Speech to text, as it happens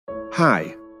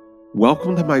Hi,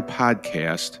 welcome to my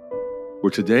podcast, where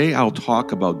today I'll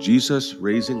talk about Jesus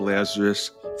raising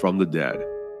Lazarus from the dead.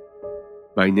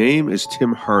 My name is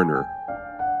Tim Harner.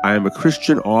 I am a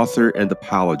Christian author and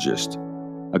apologist,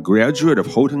 a graduate of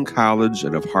Houghton College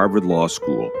and of Harvard Law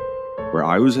School, where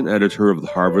I was an editor of the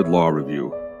Harvard Law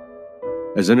Review.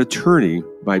 As an attorney,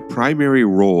 my primary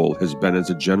role has been as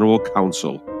a general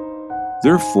counsel.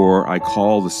 Therefore, I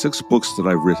call the 6 books that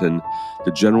I've written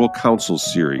the General Counsel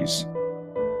series.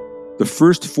 The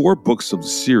first 4 books of the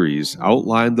series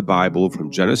outline the Bible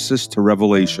from Genesis to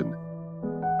Revelation,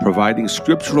 providing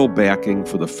scriptural backing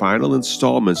for the final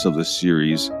installments of the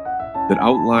series that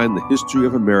outline the history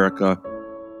of America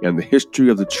and the history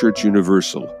of the Church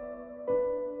Universal.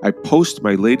 I post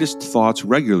my latest thoughts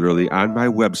regularly on my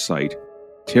website,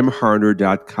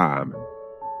 timharner.com.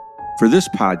 For this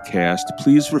podcast,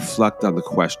 please reflect on the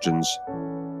questions: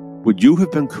 would you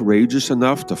have been courageous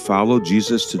enough to follow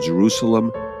Jesus to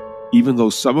Jerusalem, even though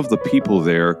some of the people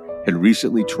there had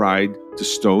recently tried to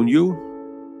stone you?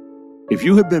 If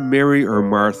you had been Mary or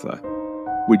Martha,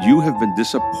 would you have been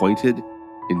disappointed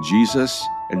in Jesus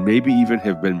and maybe even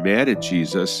have been mad at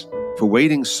Jesus for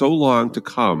waiting so long to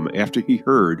come after he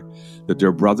heard that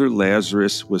their brother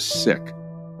Lazarus was sick?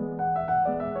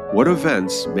 What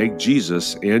events make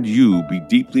Jesus and you be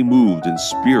deeply moved in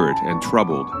spirit and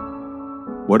troubled?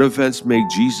 What events make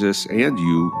Jesus and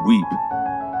you weep?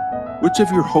 Which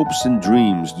of your hopes and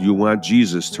dreams do you want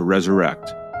Jesus to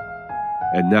resurrect?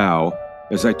 And now,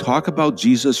 as I talk about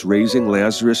Jesus raising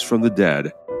Lazarus from the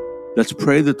dead, let's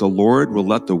pray that the Lord will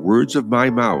let the words of my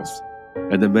mouth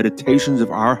and the meditations of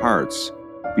our hearts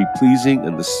be pleasing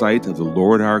in the sight of the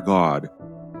Lord our God,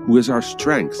 who is our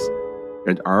strength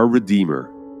and our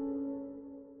Redeemer.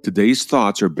 Today's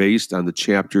thoughts are based on the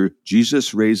chapter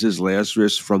Jesus Raises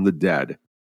Lazarus from the Dead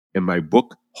in my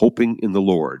book, Hoping in the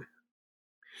Lord.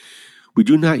 We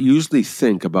do not usually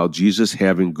think about Jesus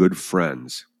having good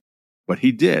friends, but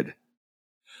he did.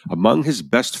 Among his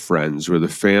best friends were the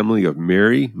family of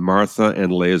Mary, Martha,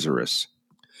 and Lazarus.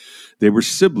 They were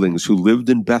siblings who lived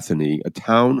in Bethany, a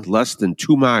town less than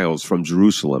 2 miles from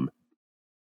Jerusalem.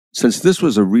 Since this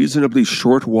was a reasonably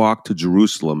short walk to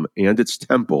Jerusalem and its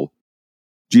temple,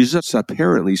 Jesus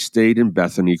apparently stayed in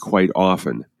Bethany quite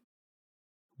often.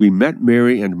 We met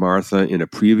Mary and Martha in a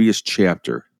previous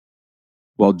chapter.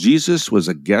 While Jesus was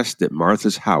a guest at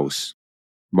Martha's house,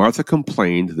 Martha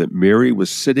complained that Mary was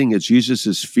sitting at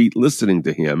Jesus' feet listening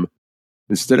to him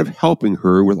instead of helping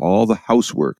her with all the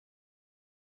housework.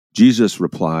 Jesus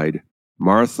replied,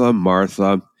 "Martha,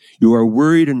 Martha, you are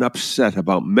worried and upset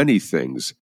about many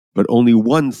things, but only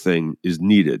one thing is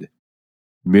needed.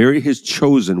 Mary has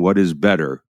chosen what is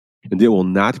better, and it will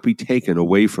not be taken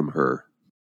away from her."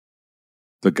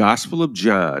 The Gospel of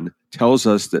John tells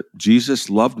us that Jesus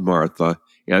loved Martha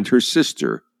and her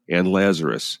sister and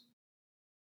Lazarus.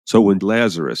 So when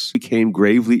Lazarus became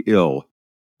gravely ill,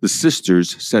 the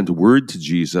sisters sent word to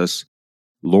Jesus,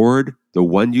 "Lord, the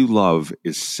one you love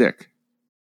is sick."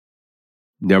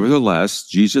 Nevertheless,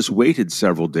 Jesus waited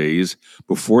several days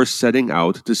before setting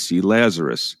out to see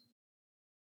Lazarus.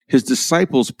 His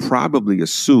disciples probably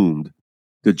assumed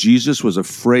that Jesus was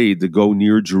afraid to go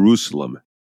near Jerusalem,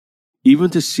 even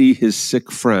to see his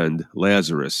sick friend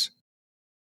Lazarus.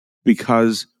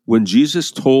 Because when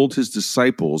Jesus told his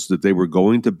disciples that they were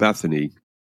going to Bethany,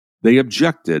 they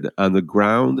objected on the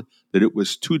ground that it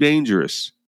was too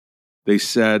dangerous. They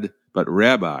said, "But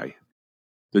Rabbi,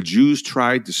 the Jews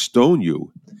tried to stone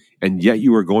you, and yet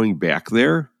you are going back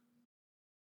there?"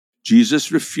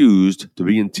 Jesus refused to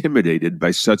be intimidated by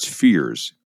such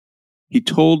fears. He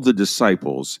told the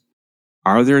disciples,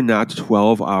 "Are there not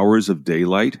 12 hours of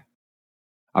daylight?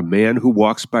 A man who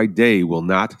walks by day will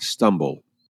not stumble."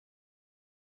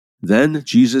 Then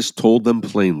Jesus told them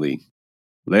plainly,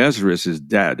 "Lazarus is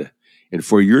dead, and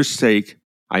for your sake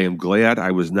I am glad I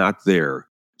was not there,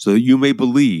 so that you may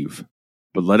believe,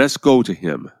 but let us go to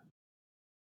him."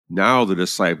 Now the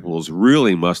disciples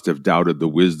really must have doubted the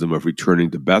wisdom of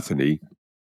returning to Bethany.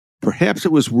 Perhaps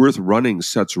it was worth running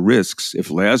such risks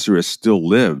if Lazarus still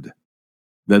lived.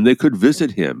 Then they could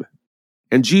visit him,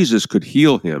 and Jesus could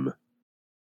heal him.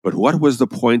 But what was the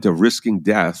point of risking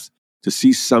death to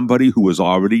see somebody who was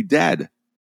already dead?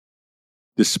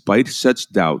 Despite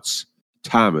such doubts,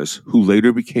 Thomas, who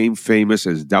later became famous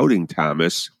as Doubting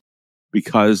Thomas,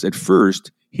 because at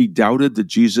first he doubted that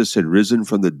Jesus had risen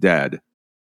from the dead,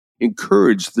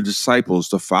 encouraged the disciples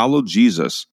to follow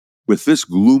Jesus with this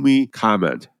gloomy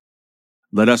comment,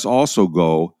 "Let us also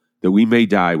go, that we may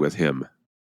die with him."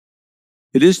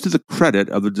 It is to the credit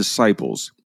of the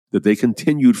disciples that they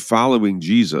continued following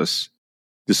Jesus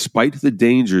despite the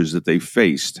dangers that they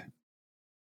faced.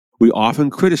 We often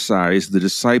criticize the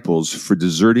disciples for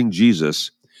deserting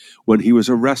Jesus when he was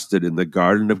arrested in the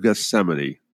Garden of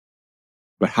Gethsemane.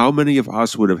 But how many of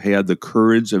us would have had the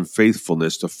courage and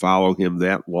faithfulness to follow him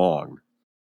that long?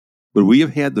 Would we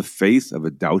have had the faith of a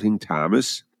doubting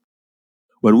Thomas?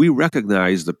 When we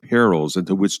recognize the perils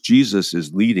into which Jesus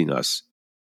is leading us,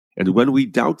 and when we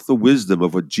doubt the wisdom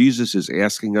of what Jesus is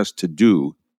asking us to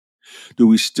do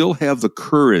we still have the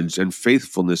courage and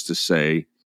faithfulness to say,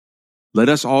 "Let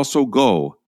us also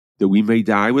go, that we may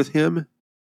die with him"?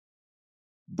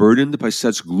 Burdened by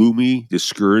such gloomy,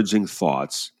 discouraging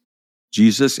thoughts,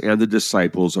 Jesus and the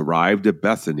disciples arrived at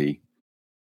Bethany.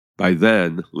 By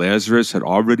then, Lazarus had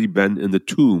already been in the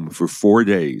tomb for 4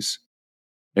 days,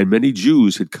 and many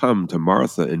Jews had come to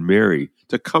Martha and Mary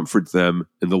to comfort them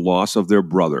in the loss of their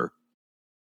brother.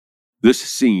 This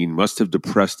scene must have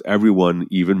depressed everyone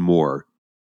even more.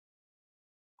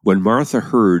 When Martha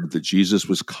heard that Jesus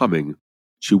was coming,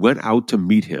 she went out to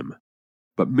meet him,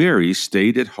 but Mary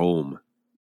stayed at home.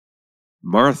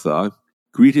 Martha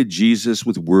greeted Jesus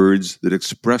with words that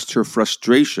expressed her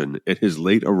frustration at his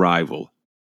late arrival,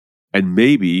 and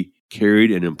maybe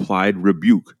carried an implied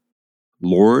rebuke.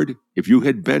 "Lord, if you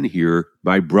had been here,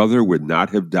 my brother would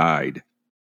not have died."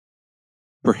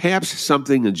 Perhaps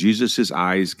something in Jesus'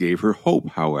 eyes gave her hope,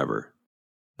 however.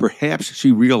 Perhaps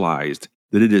she realized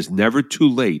that it is never too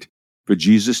late for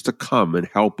Jesus to come and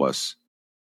help us,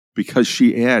 because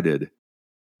she added,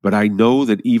 "But I know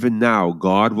that even now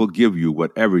God will give you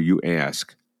whatever you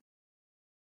ask."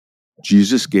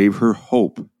 Jesus gave her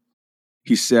hope.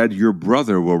 He said, "Your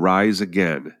brother will rise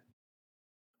again."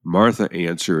 Martha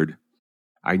answered,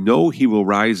 "I know he will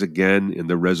rise again in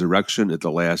the resurrection at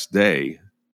the last day."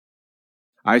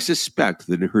 I suspect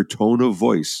that in her tone of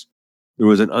voice, there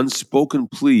was an unspoken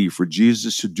plea for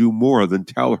Jesus to do more than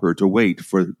tell her to wait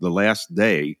for the last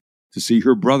day to see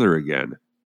her brother again.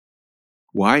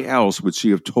 Why else would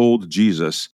she have told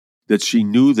Jesus that she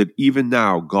knew that even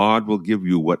now God will give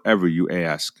you whatever you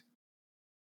ask?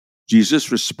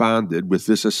 Jesus responded with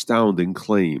this astounding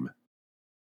claim: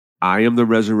 "I am the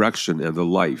resurrection and the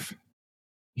life.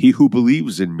 He who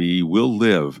believes in me will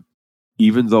live,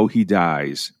 even though he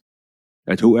dies.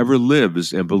 And whoever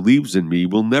lives and believes in me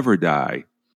will never die.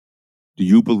 Do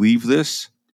you believe this?"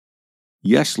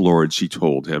 "Yes, Lord," she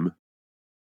told him.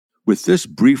 With this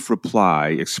brief reply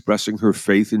expressing her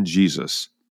faith in Jesus,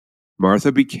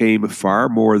 Martha became far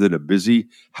more than a busy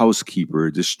housekeeper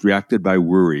distracted by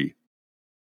worry.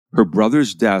 Her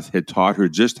brother's death had taught her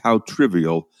just how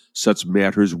trivial such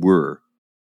matters were.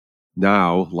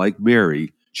 Now, like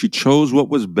Mary, she chose what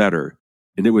was better,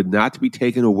 and it would not be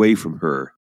taken away from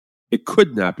her. It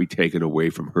could not be taken away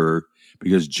from her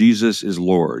because Jesus is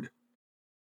Lord.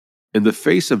 In the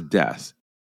face of death,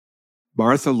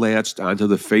 Martha latched onto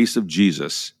the face of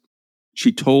Jesus.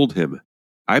 She told him,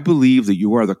 "I believe that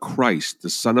you are the Christ, the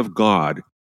Son of God,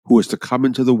 who is to come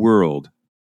into the world."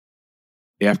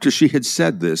 After she had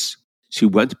said this, she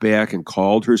went back and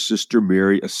called her sister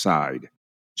Mary aside.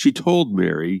 She told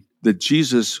Mary that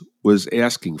Jesus was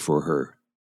asking for her.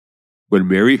 When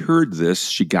Mary heard this,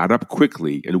 she got up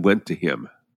quickly and went to him.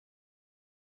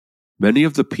 Many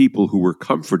of the people who were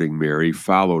comforting Mary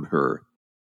followed her.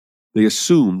 They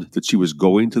assumed that she was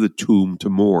going to the tomb to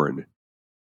mourn,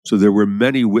 so there were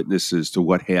many witnesses to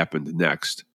what happened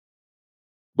next.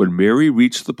 When Mary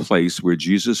reached the place where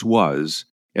Jesus was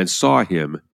and saw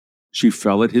him, she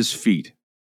fell at his feet.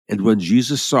 And when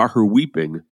Jesus saw her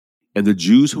weeping, and the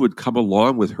Jews who had come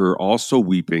along with her also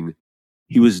weeping,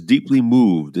 he was deeply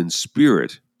moved in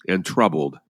spirit and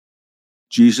troubled.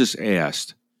 Jesus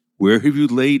asked, "Where have you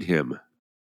laid him?"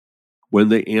 When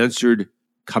they answered,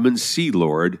 "Come and see,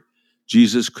 Lord,"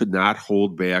 Jesus could not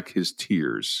hold back his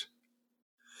tears.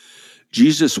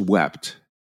 Jesus wept.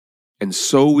 And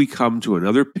so we come to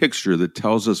another picture that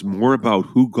tells us more about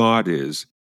who God is,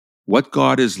 what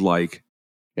God is like,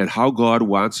 and how God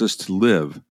wants us to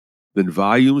live than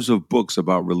volumes of books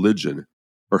about religion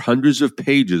or hundreds of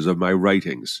pages of my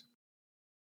writings.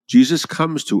 Jesus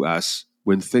comes to us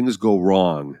when things go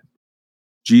wrong.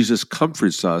 Jesus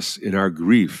comforts us in our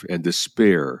grief and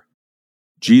despair.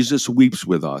 Jesus weeps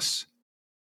with us.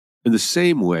 In the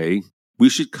same way, we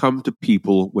should come to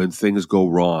people when things go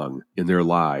wrong in their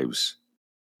lives.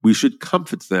 We should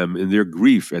comfort them in their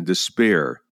grief and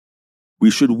despair.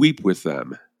 We should weep with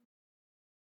them.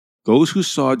 Those who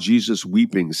saw Jesus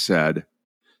weeping said,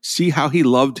 "See how he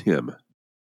loved him."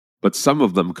 But some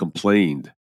of them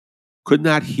complained, "Could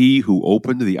not he who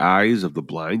opened the eyes of the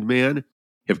blind man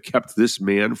have kept this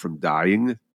man from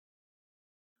dying?"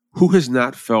 Who has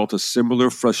not felt a similar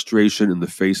frustration in the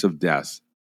face of death?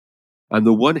 On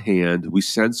the one hand, we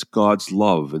sense God's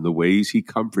love in the ways He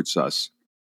comforts us,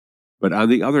 but on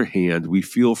the other hand, we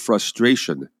feel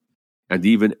frustration and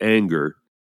even anger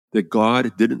that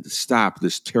God didn't stop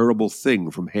this terrible thing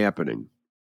from happening.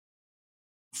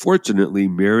 Fortunately,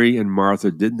 Mary and Martha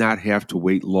did not have to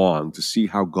wait long to see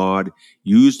how God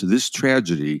used this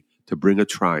tragedy to bring a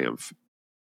triumph.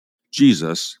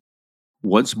 Jesus,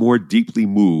 once more deeply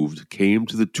moved, came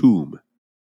to the tomb.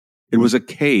 It was a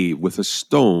cave with a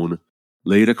stone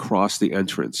laid across the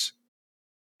entrance.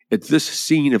 At this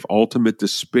scene of ultimate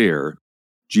despair,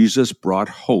 Jesus brought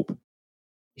hope.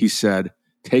 He said,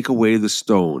 "Take away the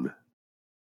stone."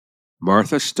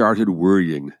 Martha started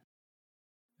worrying.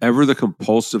 Ever the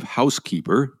compulsive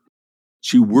housekeeper,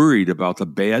 she worried about the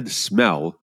bad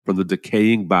smell from the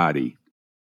decaying body.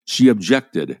 She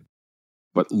objected,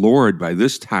 "But Lord, by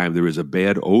this time there is a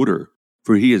bad odor,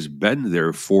 for he has been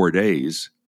there 4 days."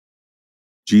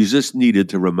 Jesus needed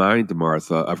to remind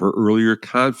Martha of her earlier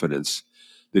confidence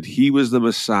that he was the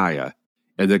Messiah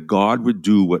and that God would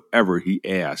do whatever he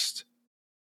asked.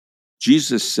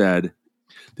 Jesus said,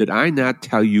 "Did I not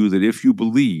tell you that if you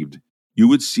believed, you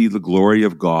would see the glory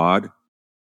of God?"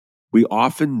 We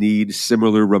often need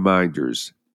similar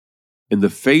reminders. In the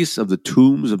face of the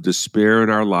tombs of despair in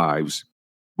our lives,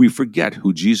 we forget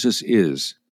who Jesus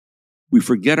is. We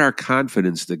forget our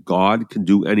confidence that God can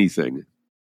do anything.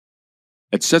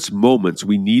 At such moments,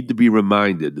 we need to be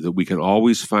reminded that we can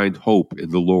always find hope in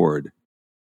the Lord.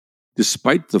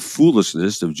 Despite the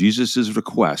foolishness of Jesus'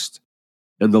 request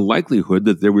and the likelihood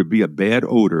that there would be a bad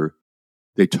odor,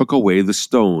 they took away the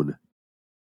stone.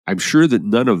 I'm sure that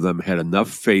none of them had enough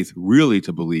faith really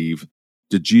to believe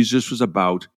that Jesus was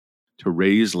about to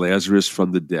raise Lazarus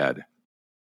from the dead.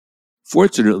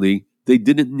 Fortunately, they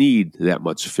didn't need that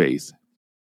much faith.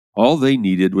 All they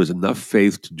needed was enough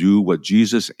faith to do what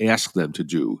Jesus asked them to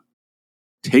do: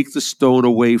 take the stone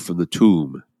away from the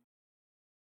tomb.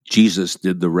 Jesus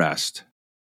did the rest.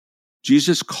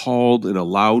 Jesus called in a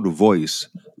loud voice,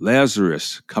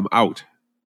 "Lazarus, come out."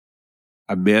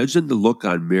 Imagine the look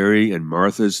on Mary and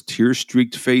Martha's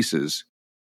tear-streaked faces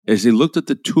as they looked at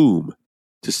the tomb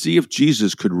to see if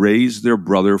Jesus could raise their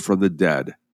brother from the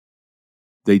dead.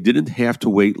 They didn't have to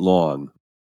wait long.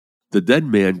 The dead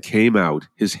man came out,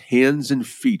 his hands and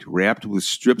feet wrapped with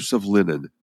strips of linen,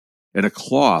 and a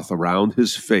cloth around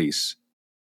his face.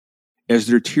 As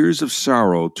their tears of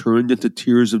sorrow turned into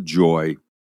tears of joy,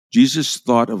 Jesus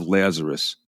thought of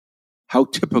Lazarus. How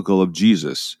typical of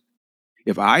Jesus.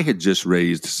 If I had just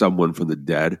raised someone from the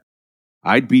dead,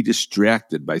 I'd be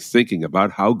distracted by thinking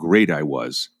about how great I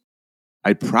was.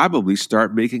 I'd probably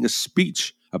start making a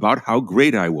speech about how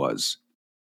great I was.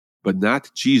 But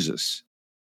not Jesus.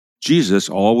 Jesus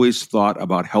always thought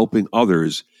about helping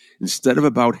others instead of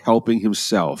about helping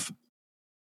himself.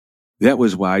 That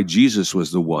was why Jesus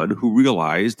was the one who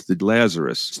realized that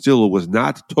Lazarus still was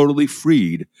not totally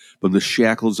freed from the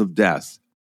shackles of death.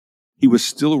 He was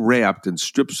still wrapped in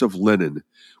strips of linen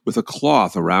with a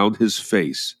cloth around his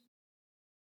face.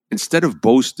 Instead of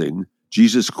boasting,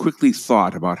 Jesus quickly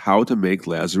thought about how to make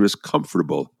Lazarus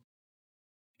comfortable.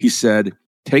 He said,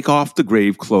 "Take off the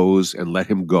grave clothes and let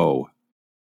him go."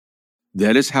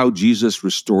 That is how Jesus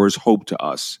restores hope to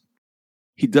us.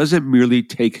 He doesn't merely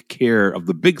take care of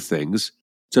the big things,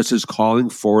 such as calling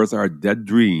forth our dead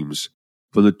dreams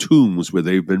from the tombs where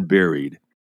they've been buried.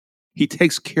 He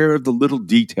takes care of the little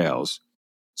details,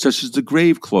 such as the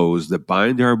grave clothes that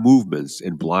bind our movements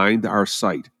and blind our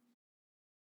sight.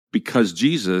 Because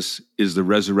Jesus is the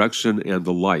resurrection and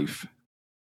the life,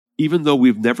 even though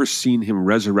we've never seen him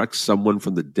resurrect someone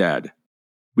from the dead,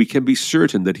 we can be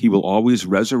certain that he will always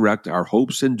resurrect our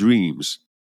hopes and dreams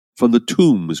from the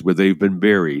tombs where they've been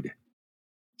buried.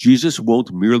 Jesus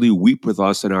won't merely weep with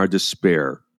us in our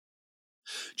despair.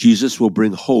 Jesus will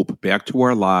bring hope back to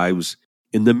our lives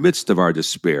in the midst of our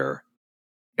despair.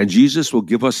 And Jesus will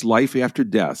give us life after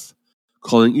death,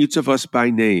 calling each of us by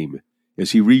name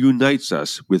as he reunites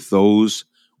us with those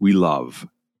we love.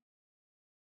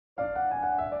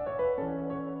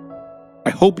 I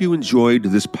hope you enjoyed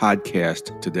this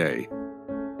podcast today.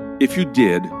 If you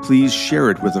did, please share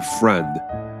it with a friend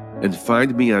and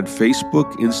find me on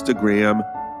Facebook, Instagram,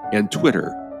 and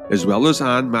Twitter, as well as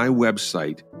on my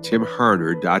website,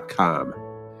 timharner.com.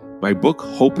 My book,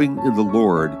 Hoping in the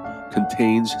Lord,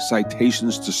 contains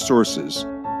citations to sources,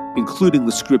 including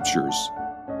the Scriptures.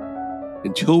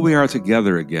 Until we are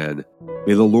together again,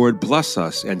 may the Lord bless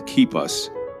us and keep us.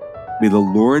 May the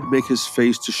Lord make his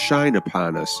face to shine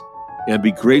upon us and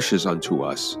be gracious unto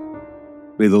us.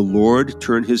 May the Lord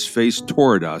turn his face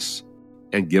toward us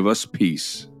and give us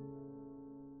peace.